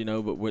 3-year-olds,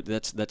 but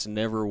that's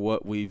never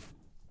what we've.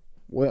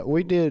 Well,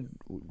 we did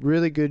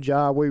really good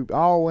job. We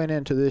all went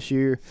into this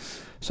year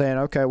saying,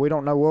 okay, we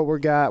don't know what we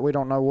got. We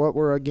don't know what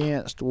we're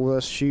against.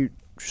 Let's shoot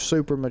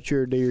super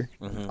mature deer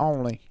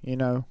only,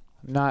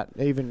 not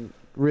even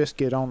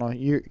risk it on a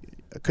year,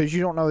 because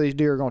you don't know these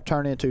deer are going to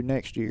turn into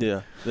next year.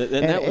 Yeah.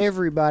 And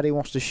everybody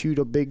wants to shoot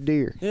a big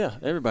deer. Yeah,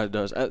 everybody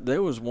does.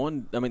 There was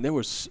there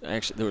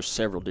were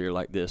several deer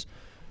like this.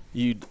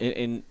 I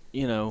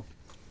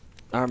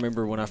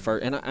remember when I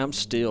first, and I'm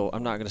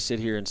not going to sit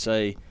here and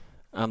say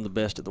I'm the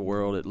best in the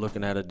world at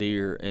looking at a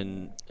deer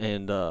and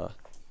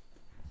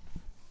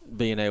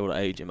being able to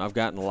age him. I've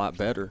gotten a lot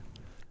better.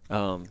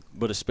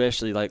 But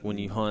especially like when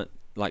you hunt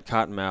like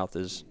cottonmouth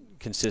as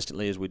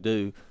consistently as we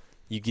do,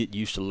 you get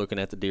used to looking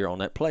at the deer on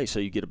that place,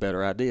 so you get a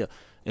better idea.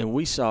 And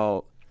we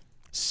saw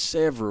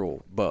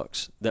several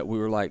bucks that we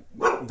were like,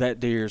 that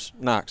deer's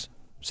Knox,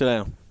 sit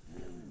down,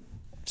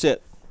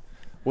 sit.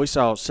 We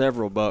saw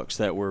several bucks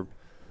that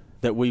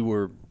we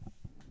were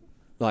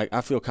like,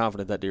 I feel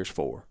confident that deer's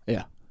 4.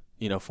 Yeah.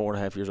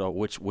 4.5 years old,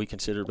 which we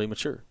consider to be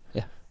mature.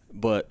 Yeah.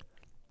 But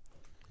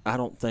I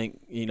don't think,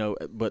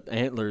 but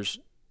antlers,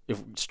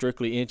 if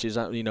strictly inches,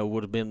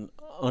 would have been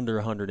under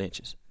 100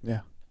 inches.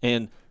 Yeah.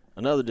 And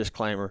another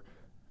disclaimer,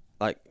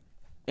 like,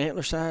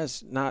 antler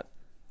size, not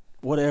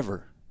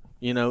whatever.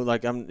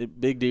 Like, I'm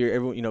big deer,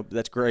 everyone,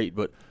 that's great,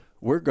 but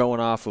we're going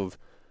off of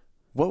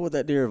what would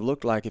that deer have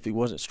looked like if he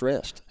wasn't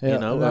stressed? Yeah,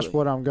 that's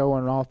what I'm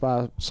going off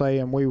by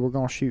saying we were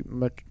going to shoot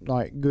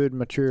like good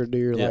mature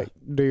deer, like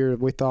deer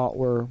we thought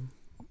were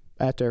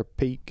at their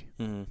peak.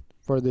 Mm-hmm.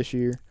 for this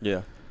year.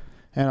 Yeah.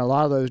 And a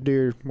lot of those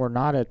deer were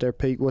not at their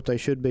peak, what they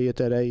should be at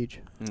that age.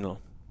 No.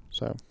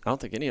 So. I don't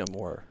think any of them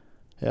were.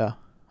 Yeah.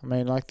 I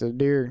mean, like the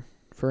deer,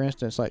 for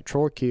instance, like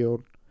Troy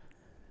killed,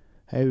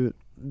 deer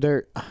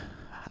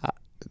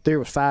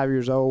was 5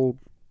 years old,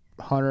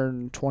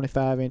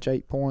 125-inch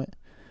 8-point.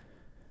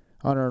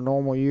 Under a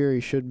normal year, he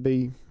should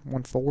be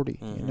 140,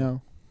 you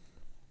know.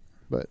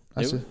 But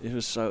it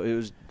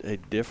was a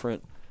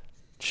different,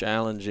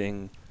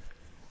 challenging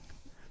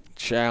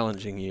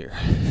year.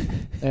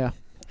 Yeah.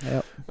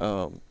 Yep.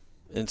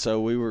 And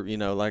so we were,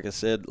 like I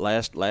said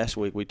last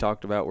week, we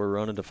talked about we're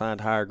running to find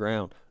higher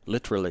ground,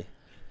 literally,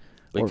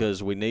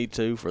 because we need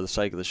to for the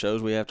sake of the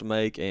shows we have to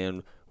make,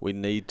 and we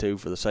need to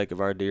for the sake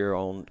of our deer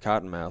on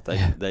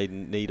Cottonmouth. They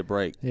need a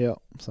break. Yeah.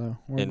 So.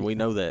 And we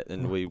know that,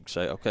 and we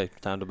say, okay,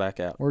 time to back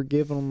out. We're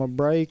giving them a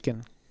break,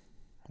 and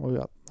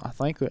we're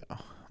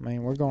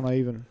going to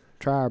even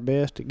try our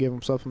best to give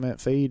them supplement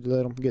feed to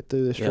let them get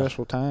through this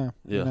stressful time.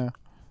 Yeah.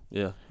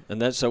 Yeah.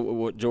 And that's so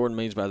what Jordan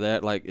means by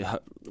that. Like,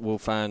 we'll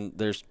find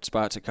there's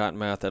spots at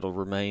Cottonmouth that'll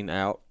remain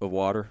out of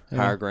water,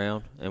 higher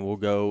ground, and we'll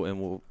go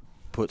and we'll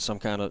put some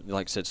kind of,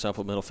 like I said,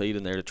 supplemental feed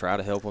in there to try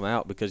to help them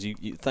out. Because you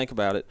think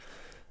about it,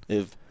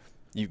 if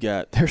you've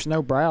got there's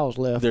no browse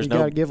left, you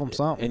got to give them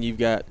something. And you've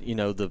got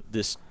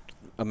this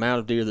amount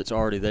of deer that's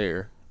already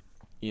there.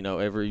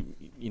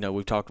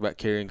 We've talked about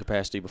carrying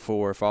capacity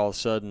before. If all of a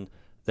sudden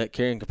that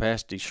carrying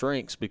capacity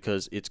shrinks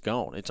because it's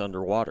gone, it's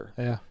underwater.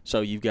 Yeah.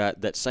 So you've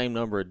got that same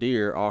number of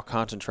deer all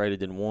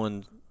concentrated in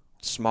one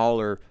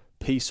smaller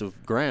piece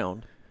of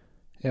ground.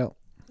 Yep.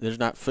 There's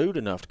not food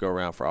enough to go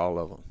around for all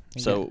of them.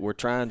 So we're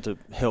trying to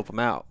help them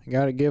out. You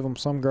got to give them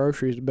some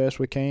groceries the best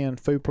we can.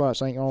 Food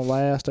plots ain't going to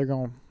last.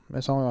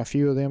 It's only a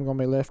few of them going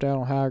to be left out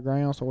on higher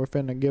ground, so we're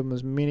finna give them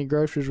as many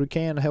groceries as we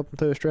can to help them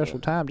through a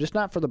stressful time. Just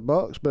not for the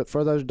bucks, but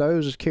for those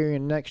does that's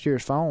carrying next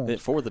year's fawns.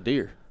 For the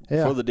deer.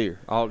 Yeah. For the deer.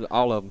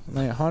 All of them.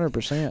 I mean,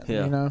 100%.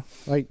 Yeah.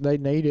 Like they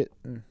need it,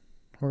 and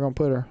we're going to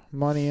put our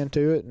money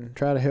into it and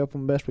try to help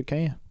them best we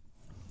can.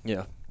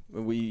 Yeah.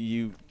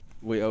 We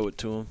owe it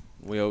to them.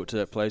 We owe it to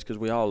that place because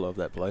we all love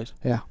that place.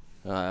 Yeah.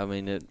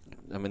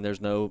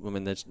 There's no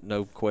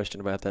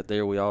question about that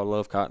there. We all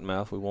love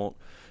Cottonmouth.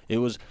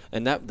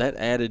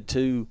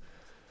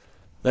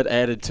 That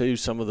added to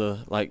some of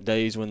the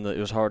days when it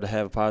was hard to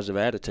have a positive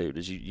attitude.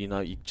 Is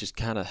you just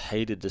kind of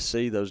hated to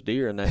see those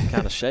deer in that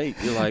kind of shape.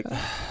 You're like,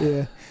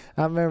 yeah.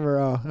 I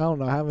remember, I don't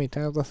know how many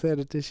times I said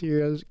it this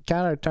year. It was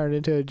kind of turned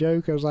into a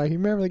joke. I was like, you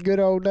remember the good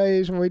old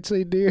days when we'd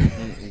see deer?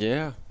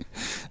 Yeah.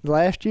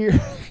 Last year?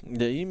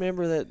 Do you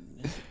remember that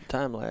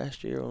time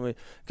last year?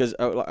 Because,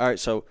 all right,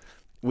 so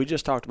we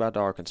just talked about the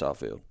Arkansas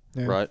field,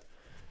 right?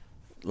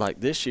 Like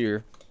this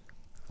year,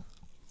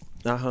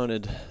 I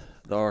hunted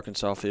the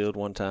Arkansas field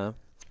one time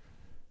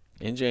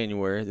in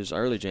January. This was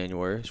early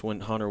January. It's when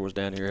Hunter was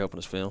down here helping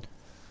us film.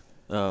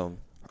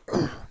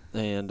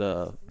 And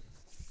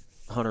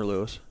Hunter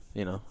Lewis,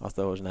 I'll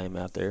throw his name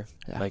out there,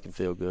 make him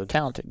feel good.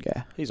 Talented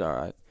guy. He's all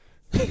right.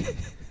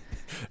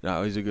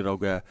 No, he's a good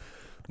old guy.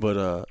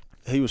 But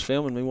he was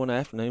filming me one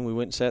afternoon. We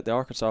went and sat at the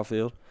Arkansas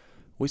field.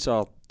 We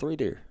saw 3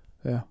 deer.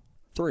 Yeah.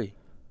 3.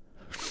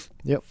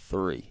 Yep.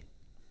 3.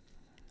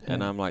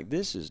 And I'm like,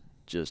 this is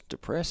just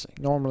depressing.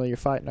 Normally you're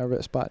fighting over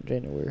that spot in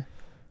January.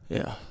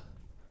 Yeah.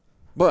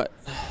 But,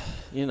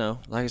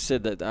 like I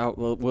said, that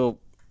we'll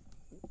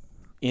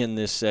end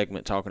this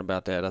segment talking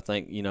about that. I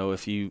think,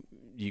 if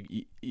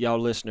y'all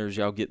listeners,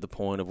 y'all get the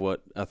point of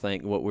what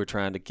we're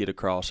trying to get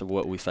across of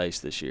what we face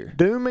this year.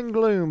 Doom and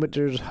gloom, but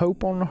there's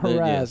hope on the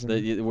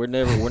horizon. We're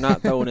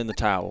not throwing in the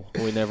towel.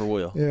 We never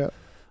will. Yeah.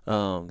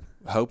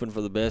 Hoping for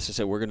the best. I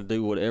said we're going to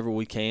do whatever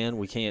we can.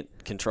 We can't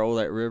control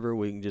that river.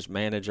 We can just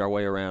manage our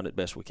way around it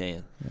best we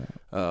can.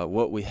 Yeah.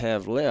 What we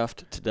have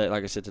left today,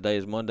 like I said, today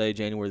is Monday,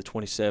 January the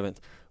 27th.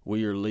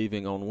 We are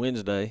leaving on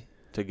Wednesday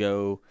to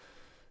go,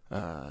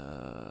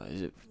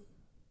 is it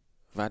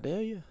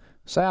Vidalia?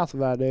 South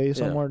of Vidalia,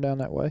 somewhere down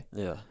that way.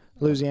 Yeah.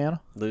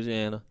 Louisiana.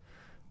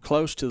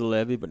 Close to the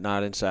levee, but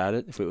not inside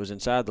it. If it was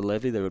inside the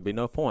levee, there would be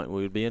no point.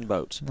 We would be in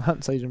boats. The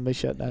hunting season would be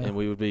shut down. And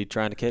we would be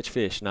trying to catch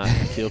fish, not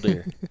kill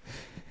deer.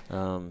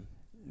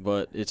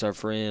 But it's our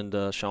friend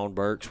Sean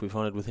Burks. We've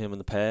hunted with him in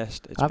the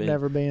past. I've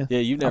never been. Yeah,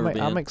 you've never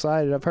been. I'm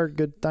excited. I've heard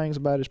good things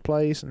about his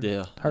place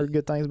and heard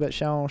good things about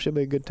Sean. Should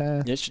be a good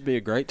time. It should be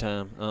a great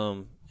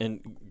time.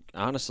 And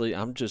honestly,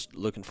 I'm just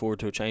looking forward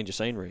to a change of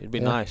scenery. It'd be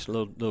nice, a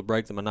little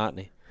break the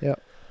monotony.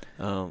 Yep.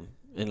 And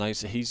like I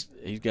said, he's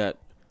got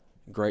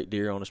great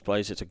deer on his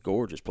place. It's a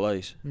gorgeous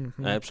place,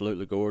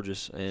 absolutely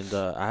gorgeous. And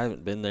I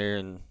haven't been there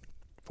in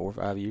 4 or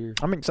 5 years.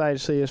 I'm excited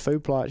to see his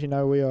food plots.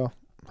 We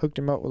hooked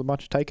him up with a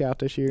bunch of takeout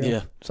this year. Yeah.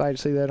 I'm excited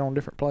to see that on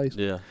different places.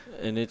 Yeah,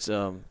 and it's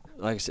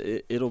like I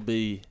said, it'll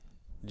be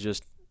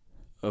just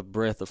a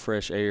breath of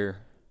fresh air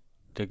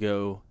to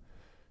go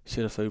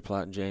sit a food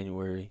plot in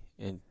January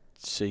and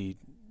see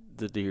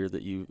the deer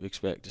that you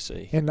expect to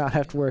see. And not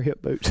have to wear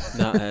hip boots.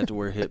 Not have to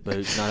wear hip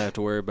boots. Not have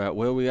to worry about,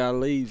 we got to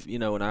leave,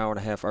 an hour and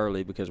a half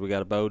early because we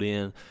got a boat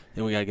in,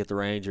 then we got to get the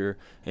ranger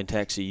and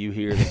taxi you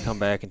here, then come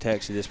back and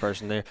taxi this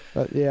person there.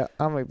 But, yeah,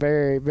 I'm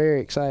very,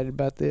 very excited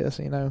about this,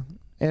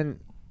 And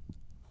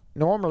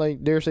normally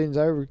deer season's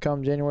over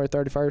come January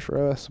 31st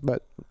for us,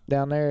 but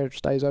down there it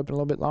stays open a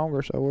little bit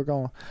longer, so we're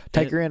going to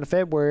take her into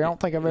February. I don't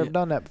think I've ever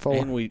done that before.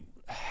 And we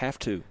have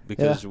to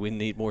because we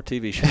need more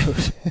TV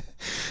shows.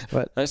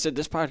 But like I said,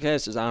 this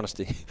podcast is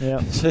honesty.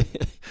 Yeah.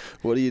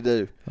 What do you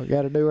do? We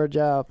got to do our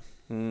job.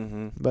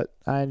 Mm-hmm. But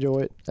I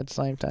enjoy it at the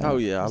same time. Oh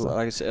yeah,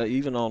 like I said,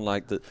 even on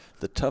like the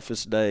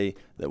toughest day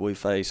that we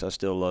face, I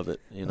still love it.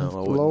 You know, the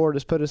Lord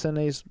has put us in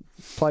these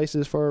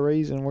places for a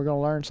reason. We're going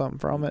to learn something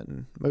from it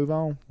and move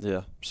on.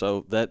 Yeah.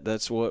 So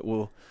that's what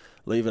we'll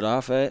leave it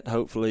off at.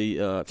 Hopefully,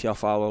 if y'all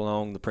follow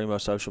along the Primo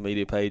social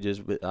media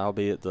pages, I'll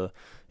be at the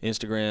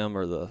Instagram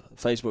or the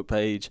Facebook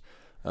page.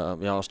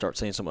 Y'all start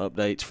seeing some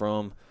updates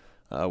from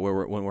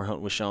when we're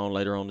hunting with Sean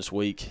later on this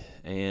week,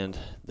 and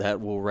that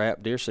will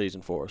wrap deer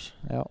season for us.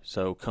 Yep.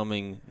 So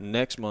coming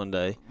next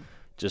Monday,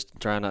 just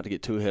trying not to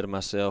get too ahead of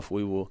myself,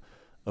 we will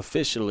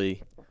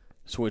officially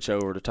switch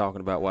over to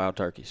talking about wild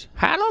turkeys.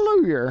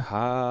 Hallelujah.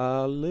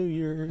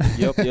 Hallelujah.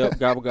 Yep.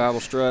 Gobble, gobble,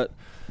 strut.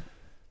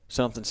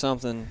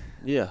 Something.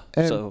 Yeah.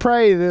 And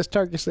pray this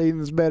turkey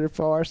season is better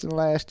for us than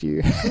last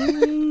year.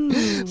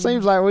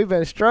 Seems like we've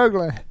been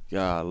struggling.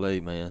 Golly,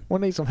 man. We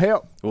need some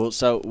help. Well,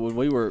 so when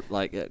we were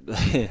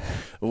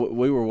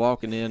we were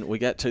walking in, we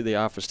got to the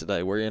office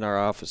today. We're in our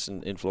office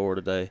in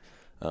Florida today.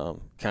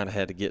 Kind of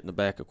had to get in the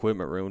back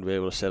equipment room to be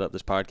able to set up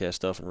this podcast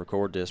stuff and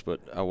record this.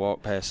 But I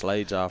walked past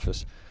Slade's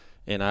office,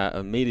 and I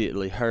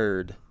immediately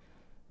heard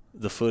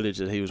the footage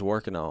that he was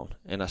working on.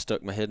 And I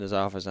stuck my head in his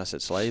office, and I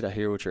said, Slade, I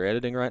hear what you're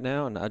editing right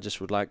now, and I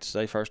just would like to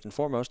say first and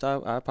foremost, I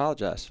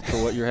apologize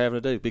for what you're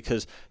having to do.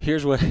 Because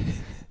here's what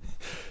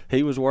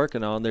he was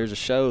working on. There's a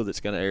show that's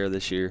going to air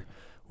this year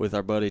with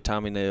our buddy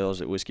Tommy Nails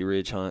at Whiskey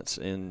Ridge Hunts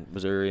in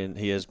Missouri, and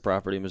he has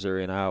property in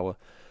Missouri and Iowa.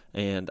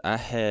 And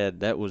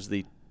that was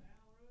the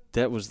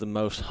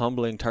most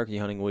humbling turkey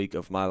hunting week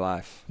of my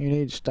life. You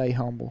need to stay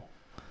humble.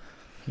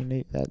 You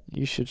need that.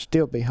 You should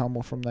still be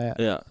humble from that.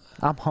 Yeah.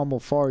 I'm humble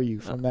for you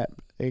from that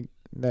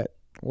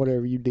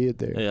whatever you did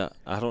there. Yeah.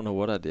 I don't know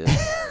what I did.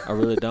 I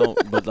really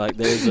don't. But like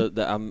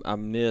I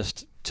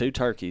missed 2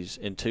 turkeys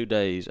in 2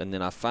 days, and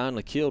then I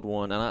finally killed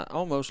one, and I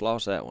almost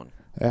lost that one.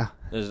 Yeah.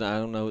 I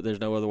don't know. There's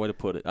no other way to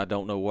put it. I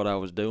don't know what I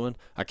was doing.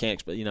 I can't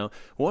explain. You know,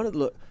 one of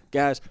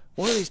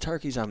these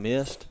turkeys I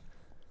missed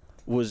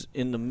was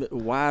in the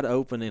wide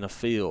open in a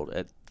field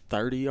at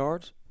 30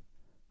 yards.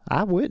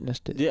 I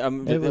witnessed it. Yeah,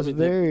 it was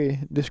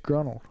very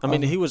disgruntled. I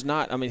mean, he was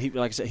not. I mean,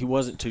 like I said, he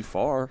wasn't too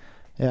far.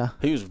 Yeah.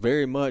 He was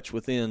very much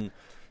within.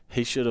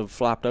 He should have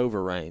flopped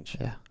over range.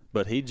 Yeah.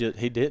 But he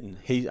didn't.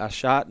 I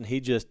shot and he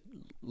just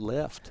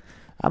left.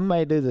 I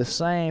may do the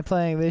same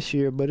thing this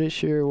year, but it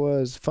sure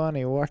was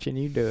funny watching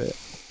you do it.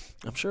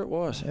 I'm sure it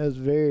was. It was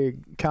very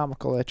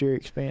comical at your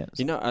expense.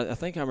 You know, I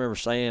think I remember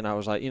saying, I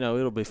was like,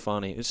 it'll be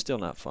funny. It's still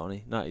not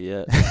funny. Not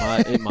yet.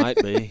 It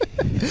might be.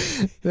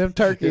 Them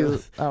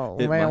turkeys,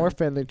 we're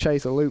finna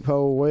chase a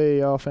loophole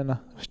way off and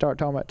start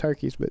talking about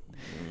turkeys, but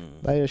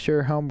they'll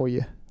sure humble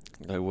you.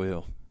 They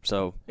will.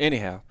 So,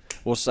 anyhow,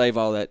 we'll save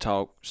all that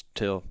talk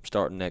till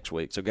starting next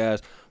week. So,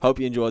 guys, hope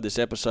you enjoyed this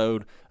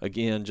episode.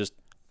 Again, just,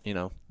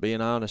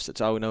 being honest,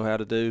 that's all we know how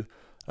to do.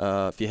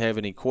 If you have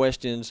any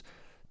questions,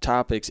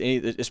 topics,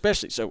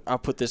 especially, so I'll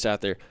put this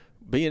out there.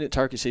 Being at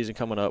turkey season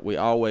coming up, and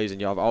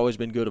y'all have always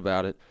been good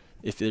about it.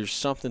 If there's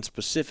something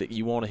specific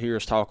you want to hear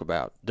us talk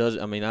about, I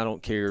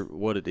don't care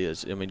what it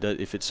is.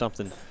 If it's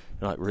something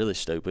like really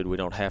stupid, we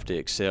don't have to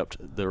accept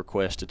the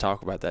request to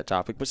talk about that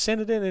topic, but send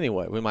it in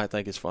anyway. We might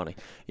think it's funny,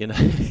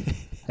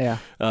 Yeah.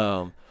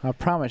 I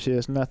promise you,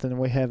 it's nothing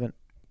we haven't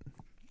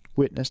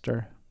witnessed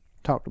or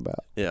talked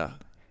about. Yeah.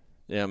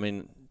 Yeah.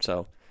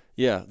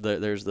 Yeah,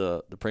 there's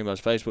the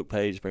Primo's Facebook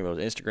page, Primo's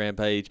Instagram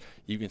page.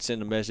 You can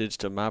send a message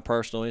to my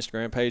personal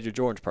Instagram page or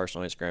Jordan's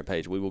personal Instagram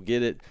page. We will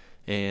get it,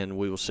 and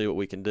we will see what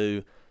we can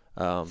do.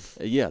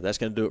 That's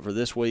going to do it for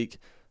this week.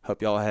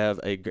 Hope y'all have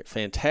a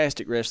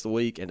fantastic rest of the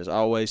week. And as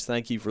always,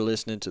 thank you for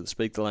listening to the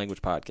Speak the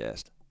Language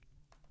podcast.